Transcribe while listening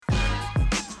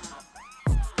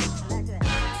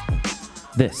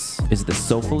This is the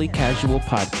Soulfully Casual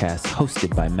podcast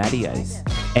hosted by Matty Ice.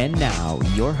 And now,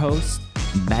 your host,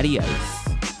 Matty Ice.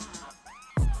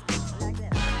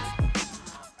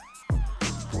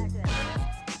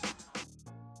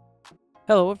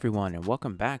 Hello, everyone, and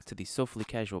welcome back to the Soulfully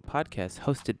Casual podcast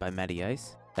hosted by Matty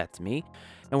Ice. That's me.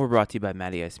 And we're brought to you by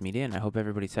Matty Ice Media, and I hope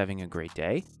everybody's having a great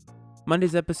day.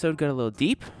 Monday's episode got a little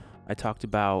deep. I talked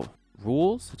about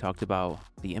rules. I talked about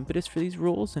the impetus for these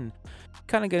rules and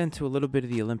kind of get into a little bit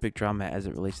of the Olympic drama as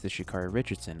it relates to Sha'Carri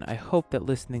Richardson. I hope that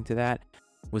listening to that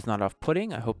was not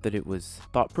off-putting. I hope that it was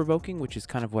thought-provoking, which is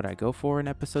kind of what I go for in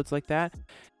episodes like that.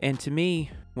 And to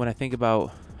me, when I think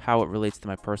about how it relates to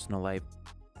my personal life,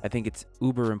 I think it's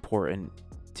uber important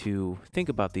to think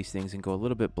about these things and go a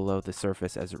little bit below the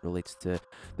surface as it relates to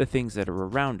the things that are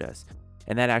around us.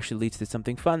 And that actually leads to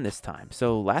something fun this time.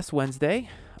 So last Wednesday,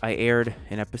 I aired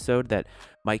an episode that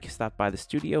Mike stopped by the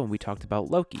studio and we talked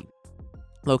about Loki.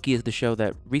 Loki is the show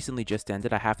that recently just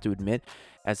ended. I have to admit,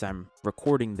 as I'm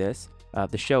recording this,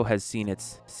 the show has seen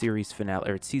its series finale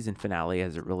or its season finale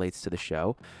as it relates to the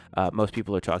show. Most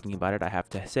people are talking about it. I have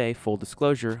to say, full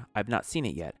disclosure, I've not seen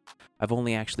it yet. I've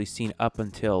only actually seen up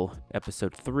until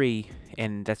episode 3,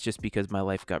 and that's just because my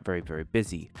life got very, very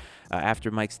busy.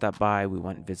 After Mike stopped by, we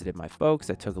went and visited my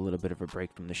folks. I took a little bit of a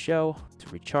break from the show to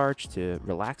recharge, to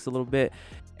relax a little bit.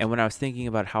 And when I was thinking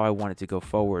about how I wanted to go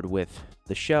forward with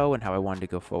the show and how I wanted to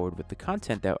go forward with the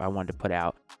content that I wanted to put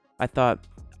out, I thought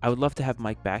I would love to have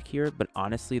Mike back here, but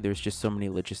honestly, there's just so many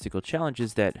logistical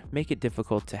challenges that make it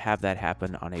difficult to have that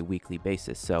happen on a weekly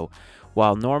basis. So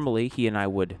while normally he and I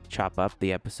would chop up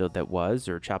the episode that was,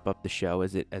 or chop up the show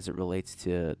as it relates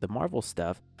to the Marvel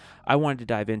stuff, I wanted to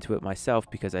dive into it myself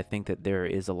because I think that there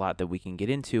is a lot that we can get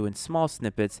into in small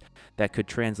snippets that could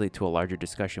translate to a larger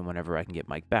discussion whenever I can get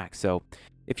Mike back. So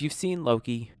if you've seen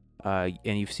Loki,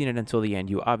 and you've seen it until the end,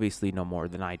 you obviously know more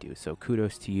than I do. So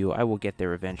kudos to you. I will get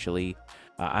there eventually.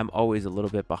 I'm always a little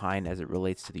bit behind as it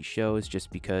relates to these shows just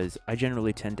because I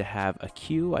generally tend to have a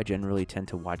queue. I generally tend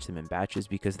to watch them in batches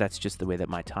because that's just the way that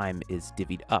my time is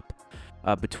divvied up.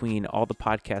 Between all the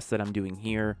podcasts that I'm doing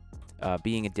here,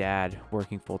 being a dad,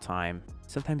 working full time,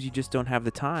 sometimes you just don't have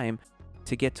the time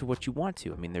to get to what you want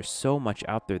to. I mean, there's so much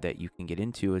out there that you can get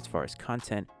into as far as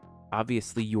content.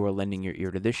 Obviously, you are lending your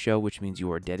ear to this show, which means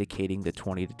you are dedicating the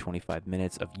 20 to 25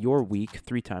 minutes of your week,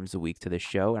 3 times a week, to this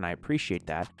show, and I appreciate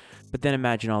that. But then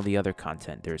imagine all the other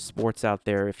content. There's sports out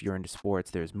there if you're into sports.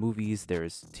 There's movies.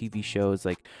 There's TV shows.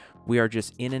 Like, we are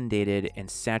just inundated and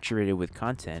saturated with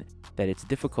content that it's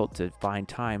difficult to find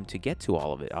time to get to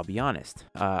all of it, I'll be honest.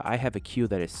 I have a queue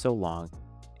that is so long,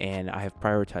 and I have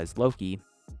prioritized Loki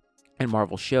and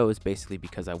Marvel shows basically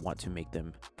because I want to make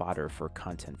them fodder for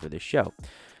content for this show.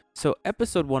 So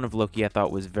episode 1 of Loki I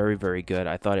thought was very, very good.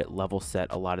 I thought it level set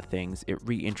a lot of things. It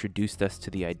reintroduced us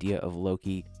to the idea of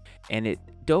Loki, and it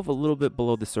dove a little bit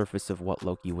below the surface of what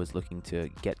Loki was looking to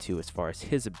get to as far as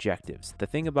his objectives. The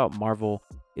thing about Marvel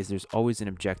is there's always an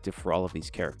objective for all of these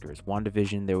characters.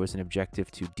 WandaVision, there was an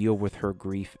objective to deal with her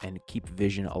grief and keep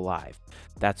Vision alive.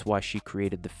 That's why she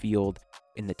created the field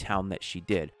in the town that she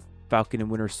did. Falcon and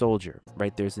Winter Soldier,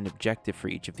 right? There's an objective for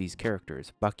each of these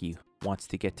characters. Bucky wants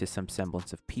to get to some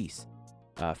semblance of peace.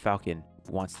 Falcon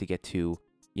wants to get to,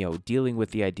 dealing with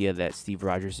the idea that Steve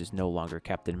Rogers is no longer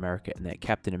Captain America and that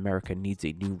Captain America needs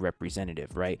a new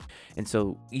representative, right? And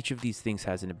so each of these things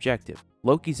has an objective.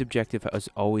 Loki's objective has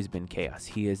always been chaos.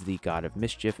 He is the god of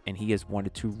mischief and he has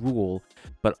wanted to rule,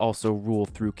 but also rule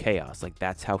through chaos. Like,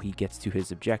 that's how he gets to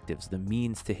his objectives. The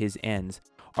means to his ends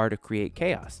are to create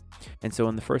chaos. And so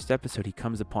in the first episode, he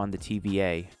comes upon the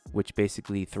TVA, which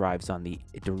basically thrives on the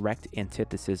direct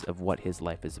antithesis of what his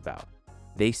life is about.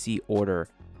 They see order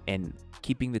and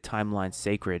keeping the timeline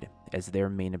sacred as their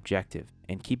main objective.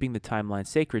 And keeping the timeline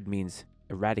sacred means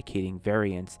eradicating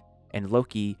variance. And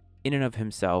Loki, in and of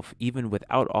himself, even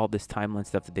without all this timeline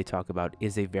stuff that they talk about,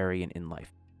 is a variant in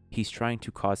life. He's trying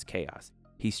to cause chaos.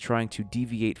 He's trying to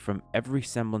deviate from every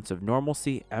semblance of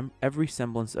normalcy, every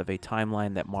semblance of a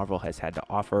timeline that Marvel has had to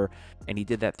offer, and he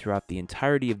did that throughout the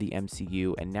entirety of the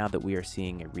MCU, and now that we are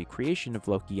seeing a recreation of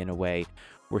Loki in a way,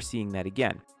 we're seeing that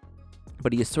again.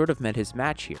 But he has sort of met his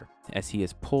match here, as he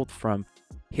is pulled from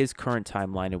his current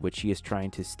timeline in which he is trying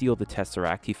to steal the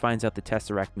Tesseract. He finds out the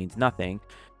Tesseract means nothing,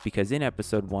 because in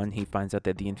episode 1, he finds out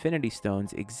that the Infinity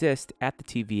Stones exist at the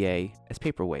TVA as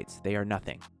paperweights. They are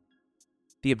nothing.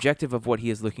 The objective of what he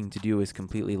is looking to do is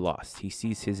completely lost. He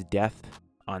sees his death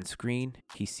on screen,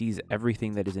 he sees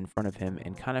everything that is in front of him,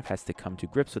 and kind of has to come to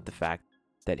grips with the fact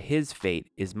that his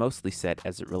fate is mostly set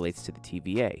as it relates to the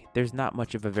TVA. There's not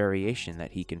much of a variation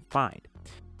that he can find.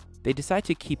 They decide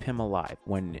to keep him alive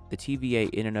when the TVA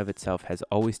in and of itself has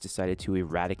always decided to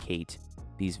eradicate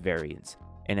these variants.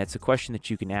 And it's a question that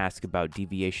you can ask about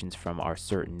deviations from our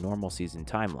certain normal season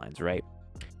timelines, right?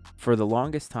 For the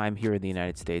longest time here in the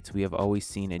United States, we have always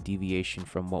seen a deviation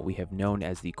from what we have known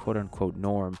as the quote-unquote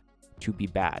norm to be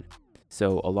bad.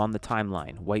 So along the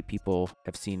timeline, white people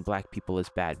have seen black people as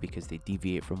bad because they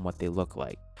deviate from what they look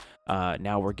like.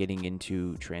 Now we're getting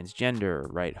into transgender,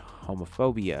 right?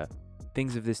 Homophobia,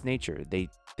 things of this nature.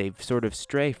 They've sort of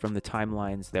stray from the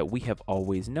timelines that we have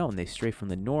always known. They stray from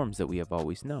the norms that we have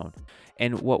always known.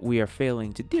 And what we are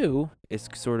failing to do is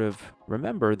sort of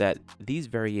remember that these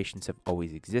variations have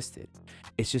always existed.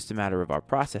 It's just a matter of our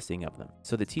processing of them.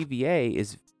 So the TVA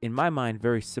is, in my mind,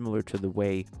 very similar to the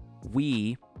way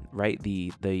we, right,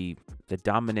 the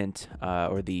dominant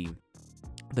or the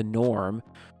norm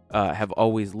have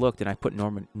always looked, and I put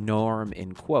norm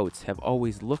in quotes, have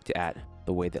always looked at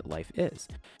the way that life is.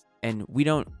 And we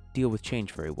don't deal with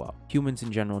change very well. Humans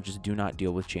in general just do not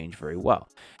deal with change very well.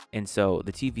 And so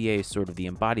the TVA is sort of the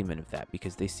embodiment of that,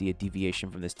 because they see a deviation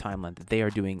from this timeline, that they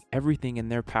are doing everything in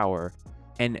their power.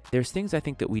 And there's things I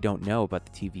think that we don't know about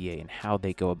the TVA and how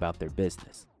they go about their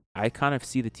business. I kind of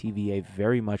see the TVA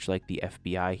very much like the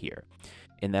FBI here,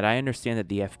 in that I understand that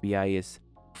the FBI is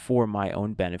for my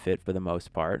own benefit for the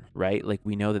most part, right? Like,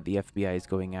 we know that the FBI is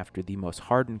going after the most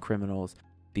hardened criminals,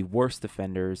 the worst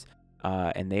offenders,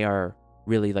 and they are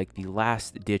really like the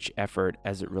last ditch effort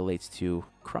as it relates to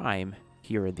crime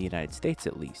here in the United States,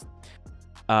 at least.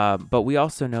 But we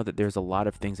also know that there's a lot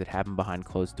of things that happen behind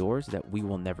closed doors that we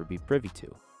will never be privy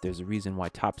to. There's a reason why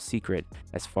top secret,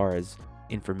 as far as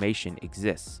information,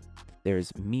 exists.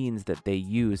 There's means that they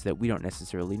use that we don't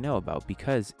necessarily know about,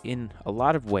 because in a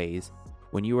lot of ways,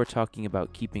 when you are talking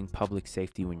about keeping public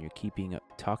safety, when you're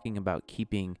talking about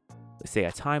keeping, say,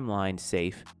 a timeline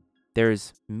safe,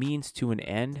 there's means to an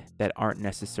end that aren't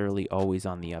necessarily always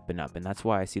on the up and up. And that's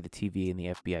why I see the TVA and the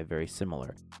FBI very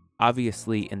similar.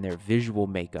 Obviously, in their visual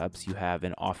makeups, you have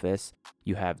an office,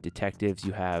 you have detectives,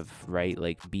 you have, right,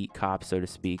 like beat cops, so to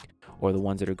speak, or the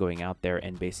ones that are going out there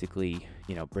and basically,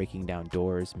 breaking down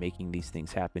doors, making these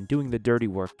things happen, doing the dirty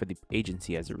work for the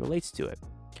agency as it relates to it.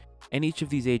 And each of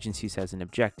these agencies has an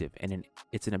objective, and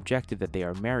it's an objective that they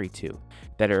are married to,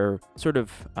 that are sort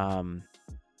of,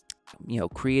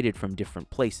 created from different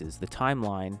places. The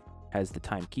timeline has the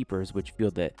timekeepers, which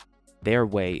feel that their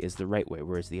way is the right way,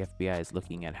 whereas the FBI is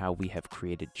looking at how we have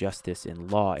created justice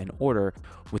and law and order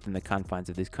within the confines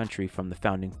of this country from the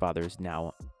founding fathers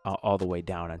now all the way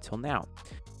down until now.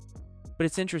 But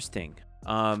it's interesting.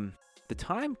 The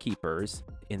timekeepers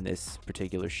in this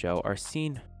particular show are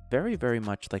seen very, very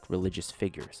much like religious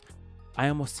figures. I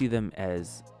almost see them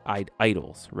as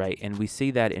idols, right? And we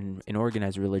see that in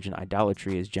organized religion,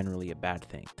 idolatry is generally a bad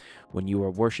thing. When you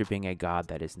are worshiping a god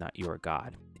that is not your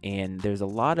god. And there's a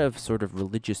lot of sort of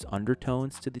religious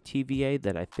undertones to the TVA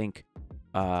that I think,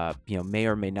 may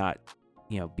or may not,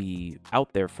 be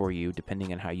out there for you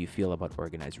depending on how you feel about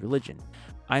organized religion.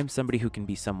 I'm somebody who can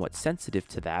be somewhat sensitive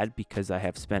to that because I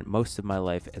have spent most of my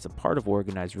life as a part of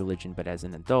organized religion, but as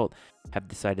an adult have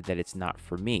decided that it's not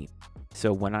for me.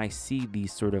 So when I see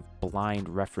these sort of blind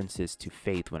references to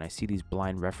faith, when I see these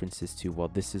blind references to, well,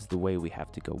 this is the way we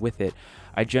have to go with it,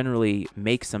 I generally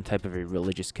make some type of a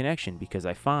religious connection, because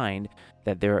I find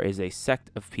that there is a sect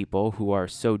of people who are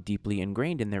so deeply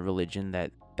ingrained in their religion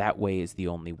that that way is the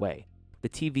only way. The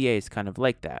TVA is kind of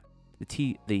like that.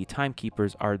 The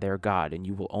timekeepers are their god, and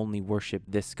you will only worship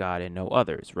this god and no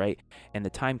others, right? And the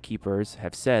timekeepers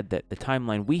have said that the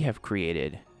timeline we have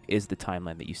created is the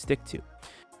timeline that you stick to.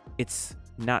 It's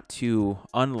not too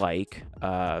unlike,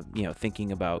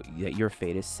 thinking about that your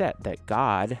fate is set, that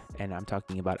God, and I'm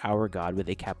talking about our God with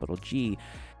a capital G,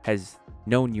 has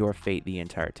known your fate the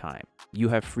entire time. You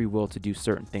have free will to do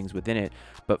certain things within it,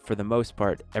 but for the most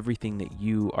part, everything that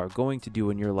you are going to do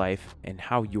in your life and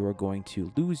how you are going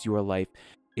to lose your life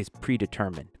is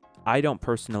predetermined. I don't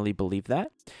personally believe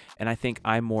that, and I think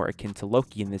I'm more akin to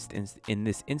Loki in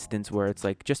this instance, where it's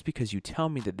like, just because you tell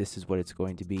me that this is what it's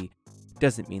going to be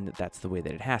doesn't mean that that's the way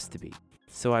that it has to be.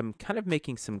 So I'm kind of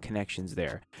making some connections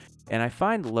there, and I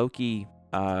find Loki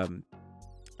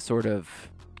sort of,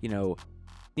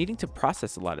 needing to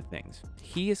process a lot of things.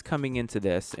 He is coming into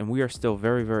this, and we are still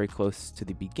very, very close to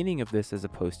the beginning of this as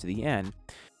opposed to the end.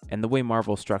 And the way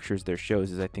Marvel structures their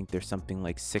shows is, I think there's something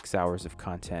like 6 hours of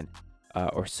content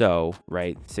or so,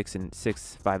 right?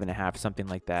 5.5, something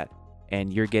like that.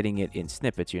 And you're getting it in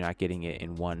snippets. You're not getting it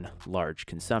in one large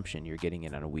consumption. You're getting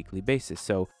it on a weekly basis.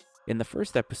 So in the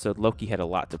first episode, Loki had a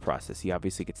lot to process. He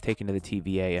obviously gets taken to the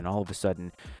TVA, and all of a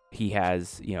sudden he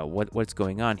has, what's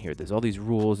going on here? There's all these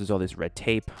rules, there's all this red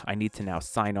tape. I need to now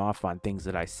sign off on things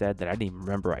that I said that I didn't even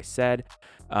remember I said.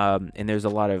 And there's a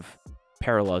lot of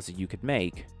parallels that you could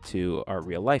make to our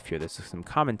real life here. There's some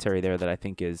commentary there that I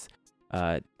think is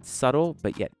subtle,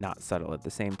 but yet not subtle at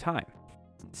the same time.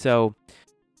 So,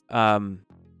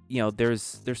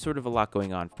 there's sort of a lot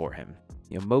going on for him.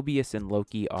 Mobius and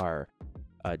Loki are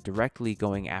directly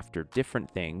going after different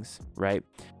things, right?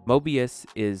 Mobius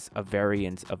is a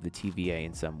variant of the TVA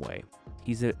in some way.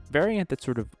 He's a variant that's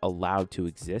sort of allowed to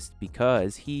exist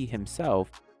because he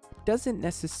himself doesn't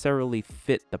necessarily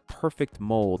fit the perfect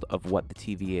mold of what the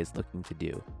TVA is looking to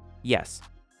do. Yes,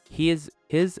 his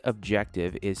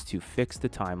objective is to fix the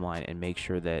timeline and make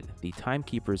sure that the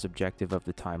Timekeeper's objective of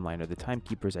the timeline, or the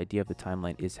Timekeeper's idea of the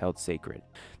timeline, is held sacred,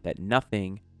 that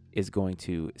nothing is going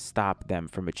to stop them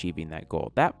from achieving that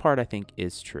goal. That part, I think,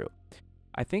 is true.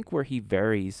 I think where he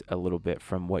varies a little bit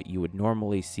from what you would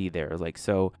normally see there,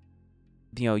 the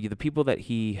people that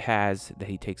he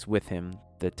takes with him,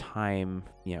 the time,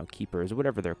 keepers,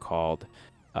 whatever they're called.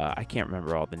 I can't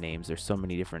remember all the names. There's so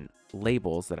many different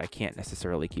labels that I can't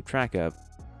necessarily keep track of.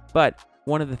 But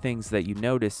one of the things that you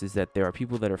notice is that there are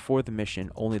people that are for the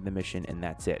mission, only the mission, and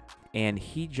that's it. And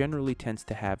he generally tends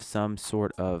to have some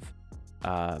sort of,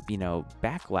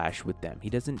 backlash with them. He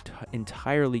doesn't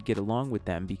entirely get along with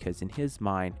them because in his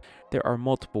mind, there are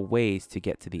multiple ways to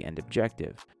get to the end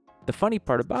objective. The funny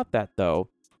part about that, though,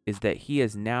 is that he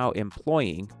is now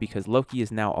employing, because Loki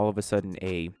is now all of a sudden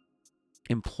a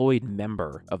employed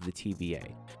member of the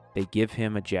TVA. They give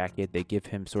him a jacket, they give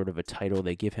him sort of a title,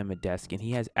 they give him a desk, and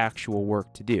he has actual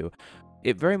work to do.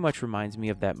 It very much reminds me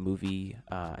of that movie,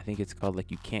 I think it's called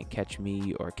You Can't Catch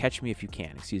Me, or Catch Me If You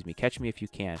Can, Catch Me If You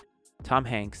Can. Tom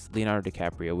Hanks, Leonardo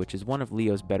DiCaprio, which is one of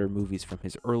Leo's better movies from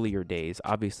his earlier days.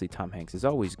 Obviously, Tom Hanks is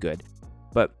always good.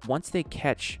 But once they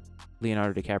catch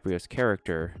Leonardo DiCaprio's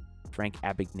character, Frank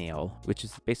Abagnale, which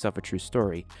is based off a true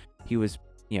story, he was,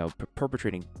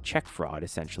 perpetrating check fraud,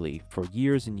 essentially, for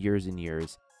years and years and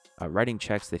years, writing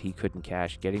checks that he couldn't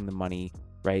cash, getting the money,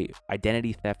 right?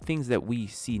 Identity theft, things that we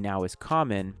see now as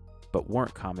common, but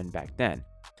weren't common back then.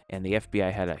 And the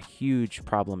FBI had a huge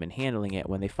problem in handling it.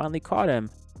 When they finally caught him,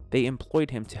 they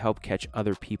employed him to help catch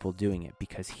other people doing it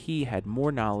because he had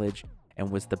more knowledge and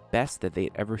was the best that they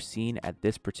had ever seen at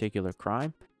this particular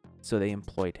crime. So they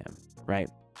employed him, right?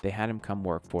 They had him come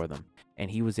work for them.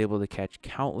 And he was able to catch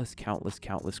countless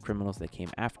criminals that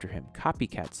came after him.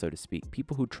 Copycats, so to speak.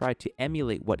 People who tried to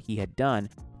emulate what he had done,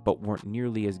 but weren't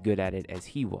nearly as good at it as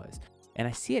he was. And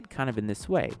I see it kind of in this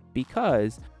way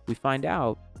because we find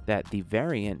out that the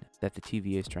variant that the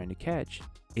TVA is trying to catch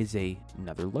is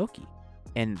another Loki.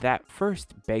 And that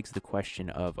first begs the question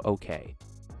of, okay,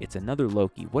 it's another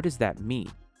Loki. What does that mean,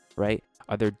 right?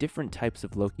 Are there different types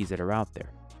of Lokis that are out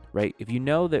there, right? If you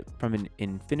know that from an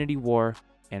Infinity War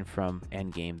and from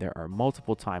Endgame, there are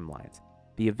multiple timelines.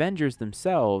 The Avengers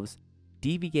themselves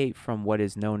deviate from what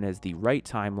is known as the right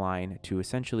timeline to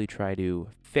essentially try to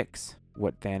fix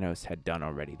what Thanos had done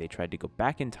already. They tried to go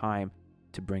back in time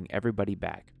to bring everybody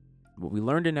back. What we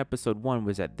learned in episode 1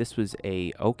 was that this was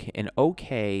an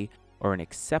okay or an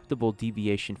acceptable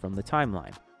deviation from the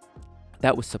timeline.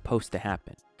 That was supposed to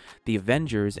happen. The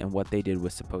Avengers and what they did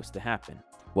was supposed to happen.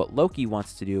 What Loki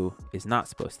wants to do is not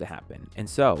supposed to happen. And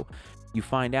so you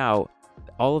find out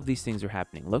all of these things are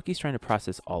happening. Loki's trying to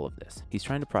process all of this. He's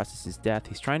trying to process his death.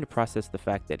 He's trying to process the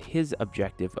fact that his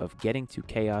objective of getting to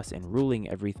chaos and ruling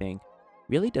everything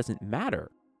really doesn't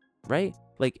matter, right?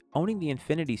 Owning the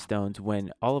Infinity Stones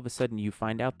when all of a sudden you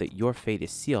find out that your fate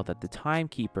is sealed, that the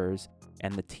Timekeepers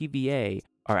and the TVA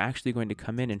are actually going to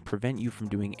come in and prevent you from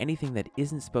doing anything that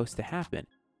isn't supposed to happen,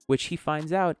 which he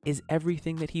finds out is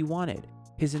everything that he wanted.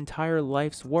 His entire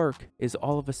life's work is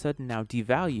all of a sudden now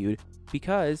devalued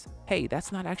because, hey,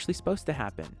 that's not actually supposed to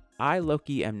happen. I,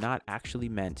 Loki, am not actually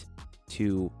meant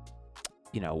to,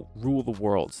 rule the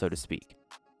world, so to speak.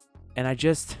 And I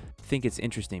just think it's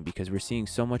interesting because we're seeing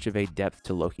so much of a depth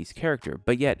to Loki's character,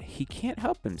 but yet he can't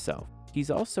help himself. He's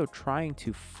also trying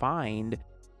to find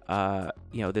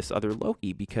this other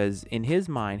Loki, because in his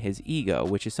mind, his ego,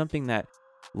 which is something that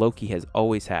Loki has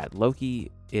always had.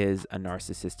 Loki is a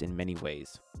narcissist in many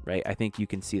ways, right? I think you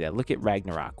can see that. Look at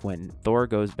Ragnarok when Thor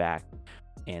goes back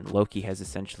and Loki has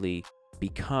essentially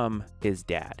become his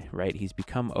dad, right? He's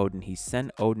become Odin. He's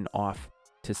sent Odin off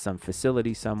to some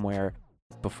facility somewhere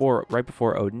right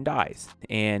before Odin dies.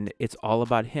 And it's all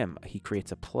about him. He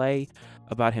creates a play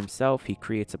about himself. He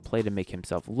creates a play to make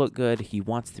himself look good. He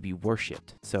wants to be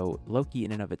worshipped. So Loki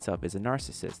in and of itself is a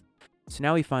narcissist. So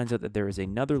now he finds out that there is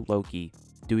another Loki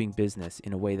doing business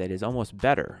in a way that is almost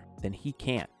better than he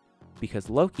can, because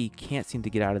Loki can't seem to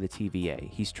get out of the TVA.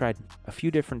 He's tried a few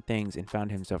different things and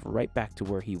found himself right back to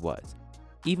where he was.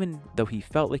 Even though he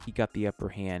felt like he got the upper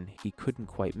hand, he couldn't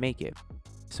quite make it.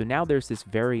 So now there's this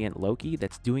variant Loki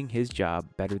that's doing his job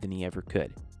better than he ever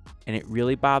could. And it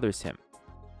really bothers him.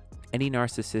 Any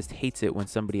narcissist hates it when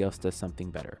somebody else does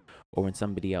something better or when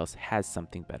somebody else has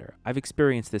something better. I've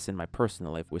experienced this in my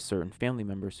personal life with certain family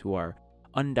members who are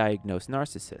undiagnosed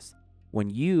narcissists. When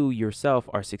you yourself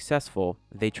are successful,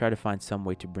 they try to find some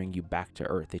way to bring you back to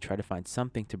earth. They try to find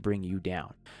something to bring you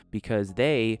down because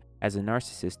they, as a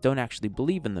narcissist, don't actually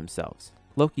believe in themselves.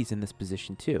 Loki's in this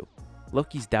position too.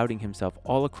 Loki's doubting himself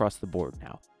all across the board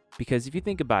now. Because if you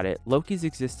think about it, Loki's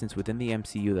existence within the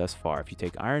MCU thus far, if you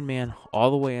take Iron Man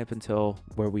all the way up until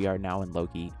where we are now in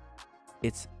Loki,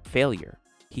 it's failure.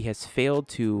 He has failed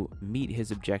to meet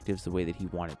his objectives the way that he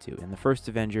wanted to. In the first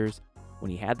Avengers,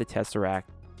 when he had the Tesseract,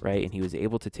 right, and he was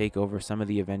able to take over some of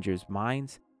the Avengers'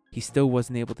 minds, he still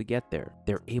wasn't able to get there.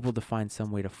 They're able to find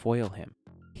some way to foil him.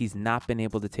 He's not been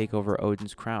able to take over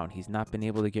Odin's crown. He's not been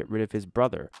able to get rid of his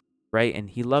brother, right? And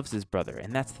he loves his brother.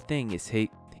 And that's the thing, is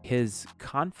his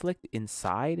conflict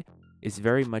inside is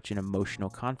very much an emotional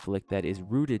conflict that is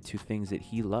rooted to things that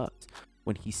he loves.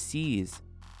 When he sees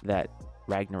that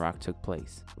Ragnarok took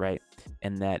place, right,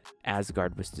 and that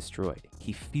Asgard was destroyed,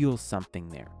 he feels something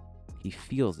there. He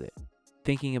feels it.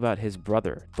 Thinking about his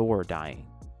brother, Thor, dying,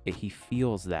 he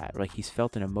feels that. Like, he's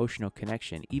felt an emotional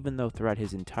connection, even though throughout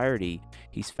his entirety,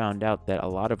 he's found out that a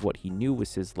lot of what he knew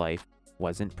was his life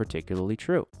wasn't particularly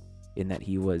true, in that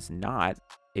he was not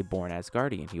a born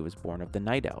Asgardian. He was born of the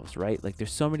Night Elves, right? Like,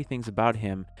 there's so many things about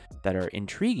him that are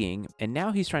intriguing, and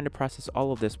now he's trying to process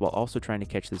all of this while also trying to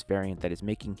catch this variant that is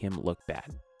making him look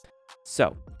bad.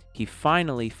 So he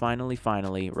finally,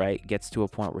 right, gets to a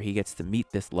point where he gets to meet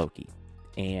this Loki,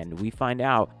 and we find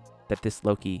out that this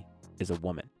Loki is a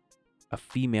woman, a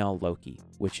female Loki,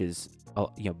 which is,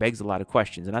 begs a lot of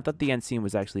questions. And I thought the end scene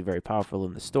was actually very powerful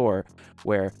in the store,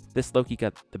 where this Loki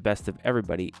got the best of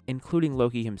everybody, including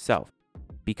Loki himself,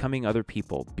 becoming other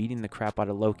people, beating the crap out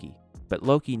of Loki. But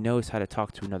Loki knows how to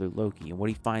talk to another Loki. And what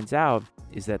he finds out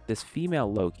is that this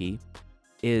female Loki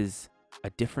is a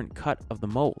different cut of the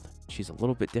mold. She's a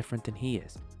little bit different than he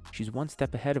is. She's one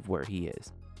step ahead of where he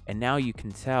is. And now you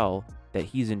can tell that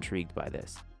he's intrigued by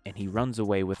this. And he runs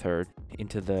away with her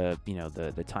into the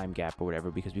time gap or whatever,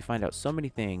 because we find out so many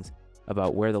things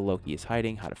about where the Loki is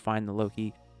hiding, how to find the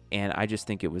Loki. And I just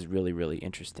think it was really, really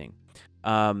interesting.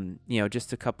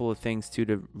 Just a couple of things too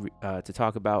to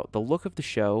talk about. The look of the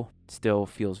show still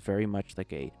feels very much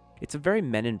like it's a very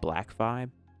Men in Black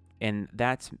vibe. And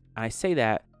I say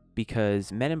that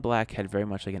because Men in Black had very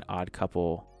much like an Odd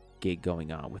Couple gig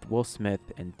going on, with Will Smith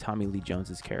and Tommy Lee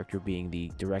Jones's character being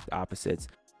the direct opposites.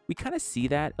 We kind of see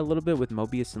that a little bit with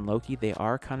Mobius and Loki. They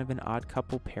are kind of an odd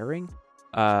couple pairing.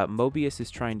 Mobius is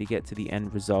trying to get to the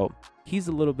end result. He's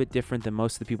a little bit different than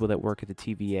most of the people that work at the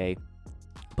TVA.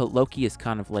 But Loki is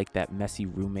kind of like that messy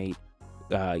roommate,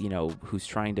 who's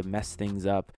trying to mess things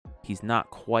up. He's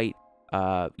not quite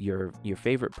your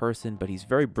favorite person, but he's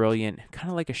very brilliant, kind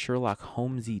of like a Sherlock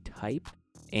Holmesy type.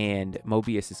 And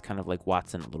Mobius is kind of like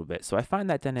Watson a little bit. So I find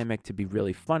that dynamic to be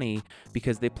really funny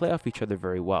because they play off each other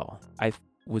very well. I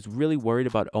was really worried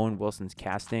about Owen Wilson's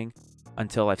casting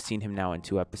until I've seen him now in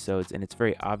 2 episodes, and it's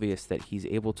very obvious that he's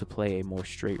able to play a more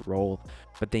straight role,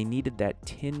 but they needed that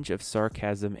tinge of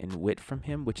sarcasm and wit from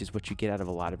him, which is what you get out of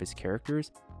a lot of his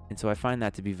characters. And so I find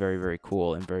that to be very, very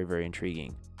cool and very, very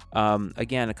intriguing.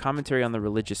 Again, a commentary on the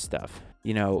religious stuff.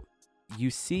 You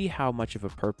see how much of a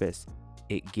purpose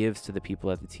it gives to the people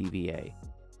at the TVA.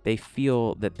 They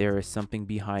feel that there is something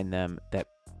behind them that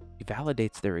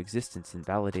validates their existence and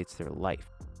validates their life.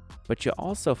 But you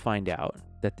also find out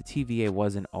that the TVA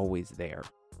wasn't always there,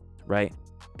 right?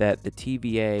 That the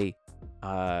TVA,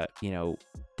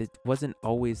 that wasn't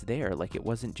always there. Like, it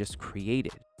wasn't just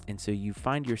created. And so you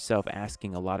find yourself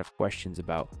asking a lot of questions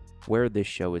about where this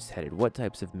show is headed. What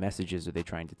types of messages are they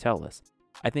trying to tell us?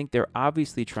 I think they're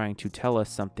obviously trying to tell us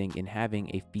something in having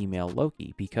a female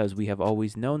Loki, because we have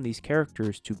always known these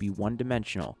characters to be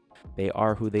one-dimensional. They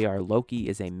are who they are. Loki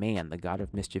is a man. The god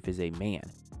of mischief is a man.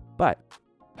 But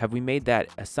have we made that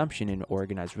assumption in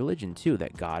organized religion too,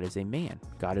 that God is a man?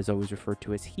 God is always referred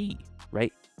to as he,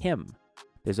 right? Him.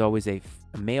 There's always a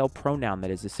male pronoun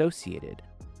that is associated.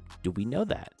 Do we know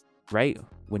that, right?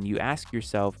 When you ask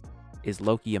yourself, is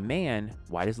Loki a man?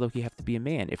 Why does Loki have to be a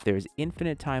man? If there's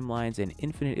infinite timelines and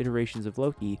infinite iterations of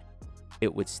Loki,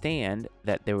 it would stand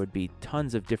that there would be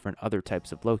tons of different other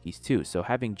types of Lokis too. So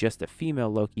having just a female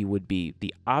Loki would be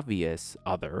the obvious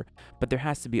other, but there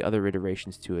has to be other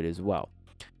iterations to it as well.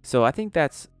 So I think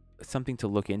that's something to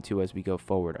look into as we go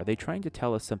forward. Are they trying to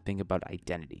tell us something about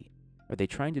identity? Are they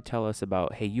trying to tell us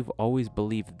about, hey, you've always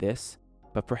believed this,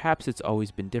 but perhaps it's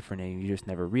always been different and you just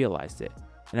never realized it?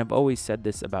 And I've always said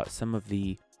this about some of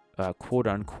the quote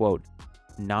unquote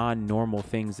non-normal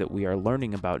things that we are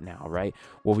learning about now, right?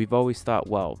 Well, we've always thought,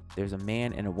 well, there's a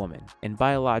man and a woman, and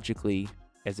biologically,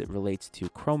 as it relates to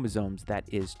chromosomes, that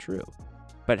is true.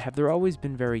 But have there always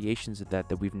been variations of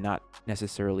that we've not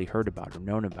necessarily heard about or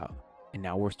known about? And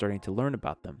now we're starting to learn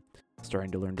about them,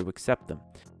 starting to learn to accept them.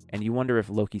 And you wonder if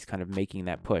Loki's kind of making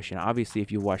that push. And obviously,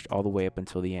 if you watched all the way up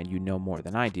until the end, you know more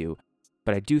than I do.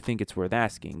 But I do think it's worth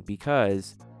asking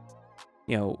because,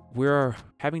 we're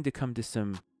having to come to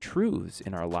some truths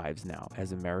in our lives now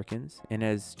as Americans and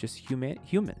as just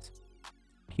humans.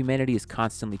 Humanity is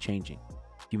constantly changing.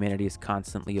 Humanity is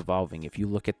constantly evolving. If you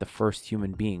look at the first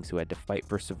human beings who had to fight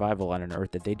for survival on an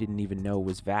earth that they didn't even know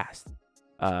was vast,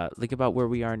 think about where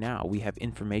we are now. We have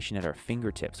information at our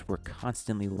fingertips. We're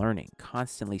constantly learning,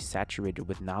 constantly saturated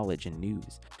with knowledge and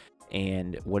news.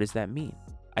 And what does that mean?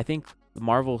 I think the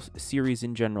Marvel series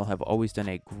in general have always done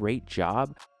a great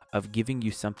job of giving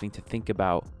you something to think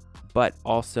about, but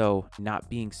also not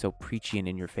being so preachy and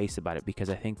in your face about it, because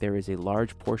I think there is a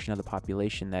large portion of the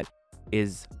population that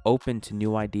is open to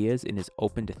new ideas and is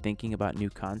open to thinking about new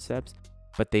concepts,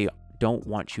 but they don't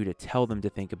want you to tell them to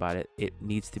think about it. It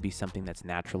needs to be something that's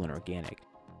natural and organic.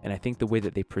 And I think the way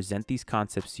that they present these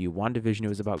concepts to you, WandaVision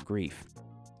was about grief.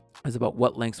 It was about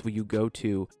what lengths will you go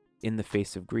to in the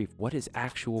face of grief? What is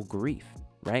actual grief,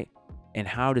 right? And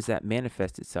how does that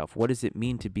manifest itself? What does it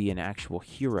mean to be an actual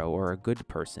hero or a good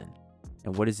person?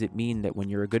 And what does it mean that when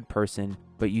you're a good person,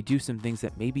 but you do some things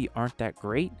that maybe aren't that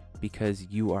great because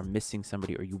you are missing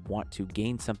somebody or you want to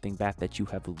gain something back that you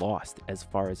have lost as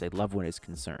far as a loved one is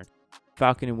concerned?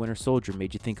 Falcon and Winter Soldier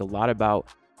made you think a lot about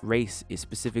race,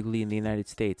 specifically in the United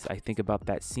States. I think about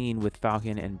that scene with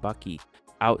Falcon and Bucky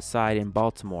outside in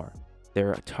Baltimore.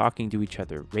 They're talking to each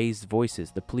other, raised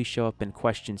voices. The police show up and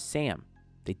question Sam.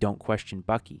 They don't question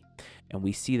Bucky. And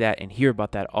we see that and hear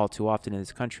about that all too often in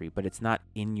this country, but it's not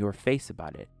in your face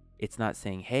about it. It's not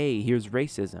saying, hey, here's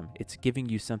racism. It's giving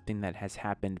you something that has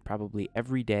happened probably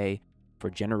every day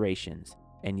for generations.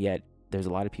 And yet there's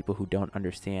a lot of people who don't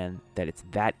understand that it's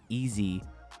that easy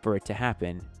for it to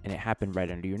happen, and it happened right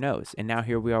under your nose. And now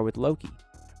here we are with Loki,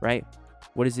 right?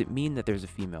 What does it mean that there's a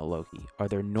female Loki? Are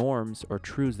there norms or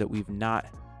truths that we've not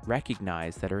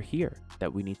recognized that are here,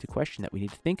 that we need to question, that we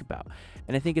need to think about?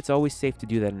 And I think it's always safe to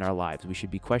do that in our lives. We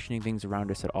should be questioning things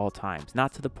around us at all times,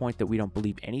 not to the point that we don't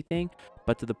believe anything,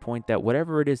 but to the point that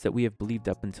whatever it is that we have believed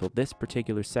up until this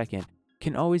particular second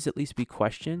can always at least be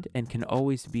questioned and can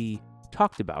always be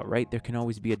talked about, right? There can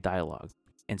always be a dialogue.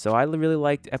 And so I really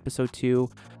liked episode 2.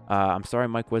 I'm sorry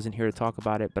Mike wasn't here to talk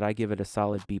about it, but I give it a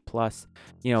solid B+.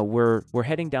 We're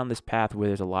heading down this path where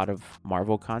there's a lot of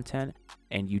Marvel content,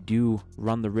 and you do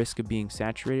run the risk of being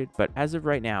saturated. But as of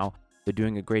right now, they're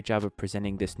doing a great job of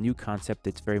presenting this new concept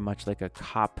that's very much like a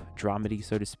cop dramedy,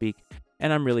 so to speak.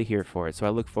 And I'm really here for it. So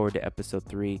I look forward to episode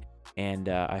 3, and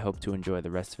I hope to enjoy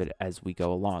the rest of it as we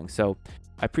go along. So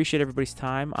I appreciate everybody's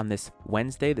time on this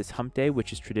Wednesday, this hump day,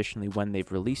 which is traditionally when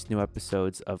they've released new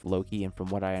episodes of Loki. And from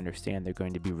what I understand, they're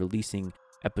going to be releasing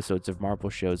episodes of Marvel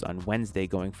shows on Wednesday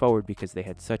going forward because they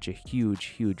had such a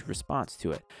huge response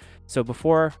to it. So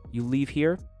before you leave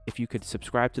here, if you could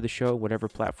subscribe to the show, whatever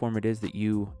platform it is that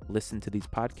you listen to these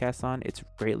podcasts on, it's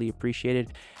greatly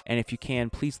appreciated. And if you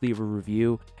can, please leave a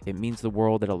review. It means the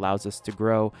world. It allows us to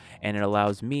grow, and it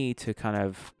allows me to kind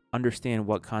of understand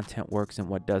what content works and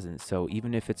what doesn't. So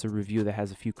even if it's a review that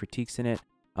has a few critiques in it,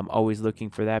 I'm always looking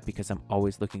for that because I'm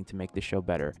always looking to make the show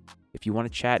better. If you want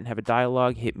to chat and have a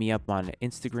dialogue, hit me up on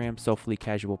Instagram, Soulfully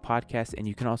Casual Podcast, and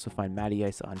you can also find Matty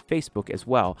Ice on Facebook as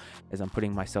well, as I'm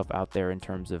putting myself out there in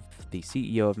terms of the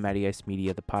CEO of Matty Ice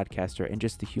Media, the podcaster, and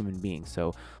just the human being.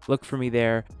 So look for me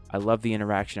there. I love the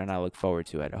interaction, and I look forward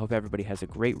to it. I hope everybody has a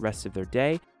great rest of their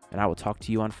day, and I will talk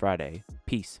to you on Friday.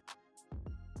 Peace.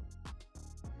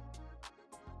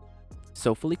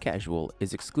 Soulfully Casual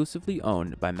is exclusively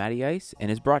owned by Matty Ice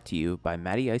and is brought to you by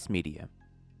Matty Ice Media.